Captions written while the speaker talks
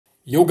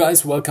Yo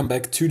guys, welcome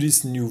back to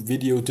this new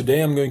video. Today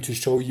I'm going to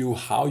show you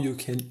how you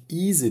can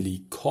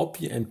easily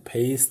copy and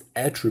paste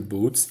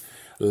attributes.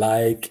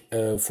 Like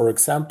for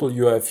example,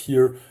 you have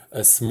here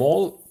a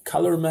small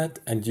color mat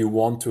and you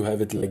want to have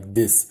it like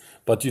this,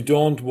 but you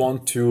don't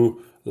want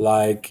to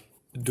like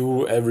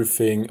do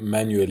everything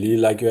manually.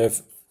 Like you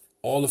have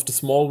all of the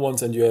small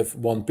ones and you have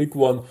one big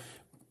one,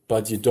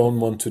 but you don't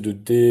want to do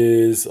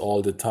this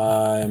all the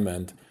time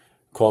and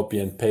copy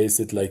and paste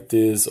it like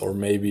this, or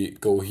maybe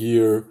go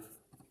here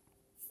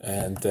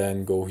and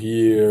then go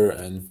here,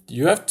 and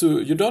you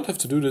don't have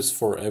to do this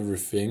for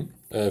everything,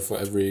 for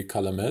every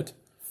color mat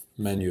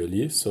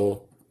manually.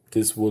 So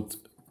this would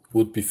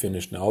be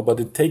finished now, but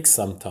it takes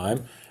some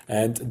time,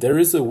 and there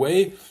is a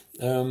way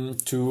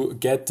to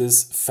get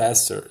this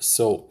faster.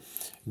 So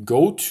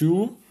go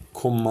to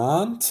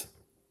Command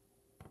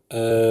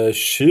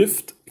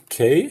Shift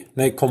K,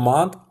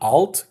 Command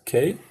Alt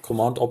K,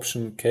 Command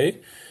Option K,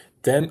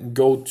 then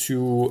go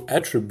to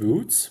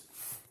Attributes.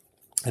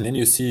 And then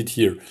you see it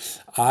here.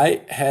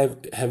 I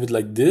have it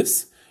like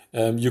this.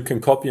 You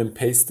can copy and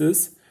paste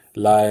this,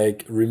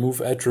 like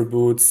remove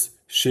attributes,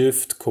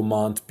 Shift,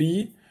 Command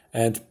B,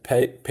 and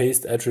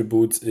paste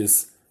attributes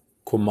is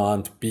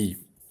Command B.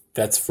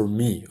 That's for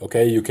me,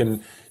 okay? You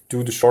can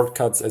do the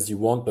shortcuts as you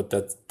want, but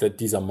that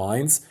these are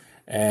mines.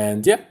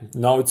 And yeah,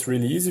 now it's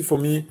really easy for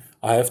me.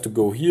 I have to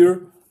go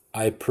here.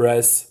 I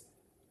press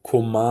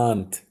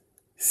Command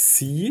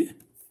C.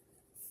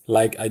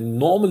 Like I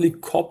normally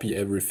copy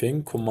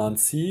everything, Command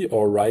C,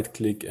 or right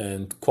click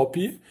and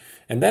copy.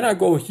 And then I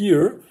go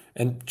here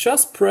and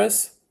just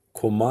press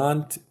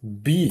Command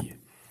B.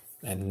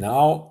 And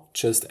now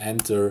just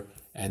enter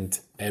and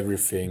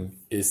everything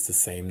is the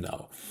same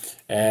now.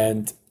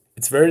 And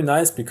it's very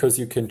nice because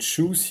you can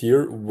choose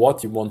here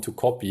what you want to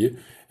copy,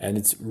 and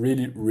it's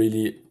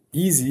really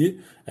easy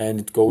and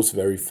it goes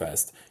very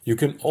fast. You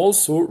can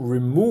also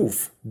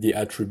remove the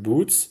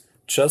attributes.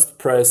 Just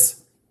press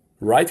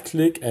right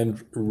click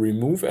and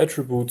remove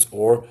attributes,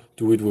 or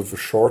do it with a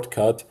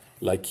shortcut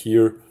like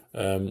here.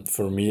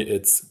 For me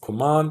it's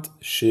Command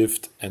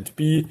Shift and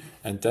B,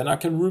 and then I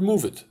can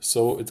remove it.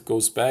 So it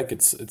goes back.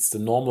 It's the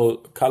normal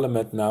color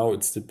mat now.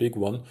 It's the big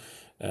one.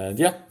 And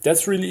yeah,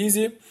 that's really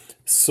easy.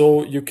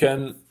 So you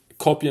can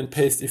copy and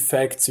paste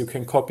effects. You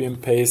can copy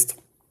and paste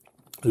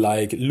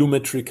like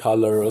lumetri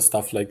color or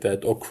stuff like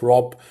that, or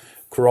crop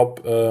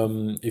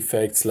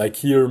effects. Like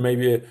here,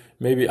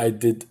 maybe I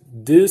did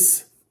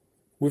this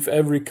with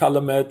every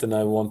color mat, and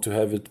I want to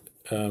have it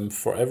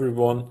for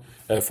everyone.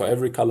 For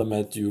every color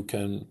mat, you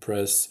can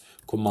press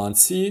Command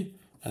C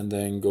and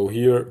then go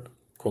here,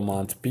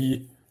 Command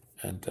B,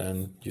 and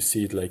then you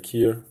see it like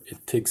here.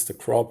 It ticks the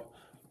crop,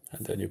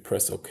 and then you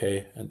press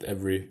OK, and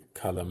every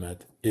color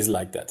mat is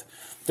like that.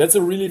 That's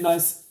a really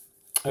nice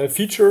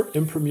feature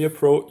in Premiere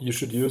Pro. You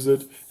should use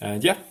it.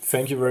 And yeah,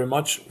 thank you very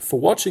much for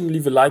watching.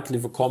 Leave a like,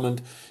 leave a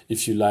comment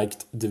if you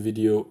liked the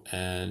video,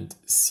 and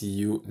see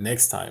you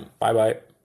next time. Bye bye.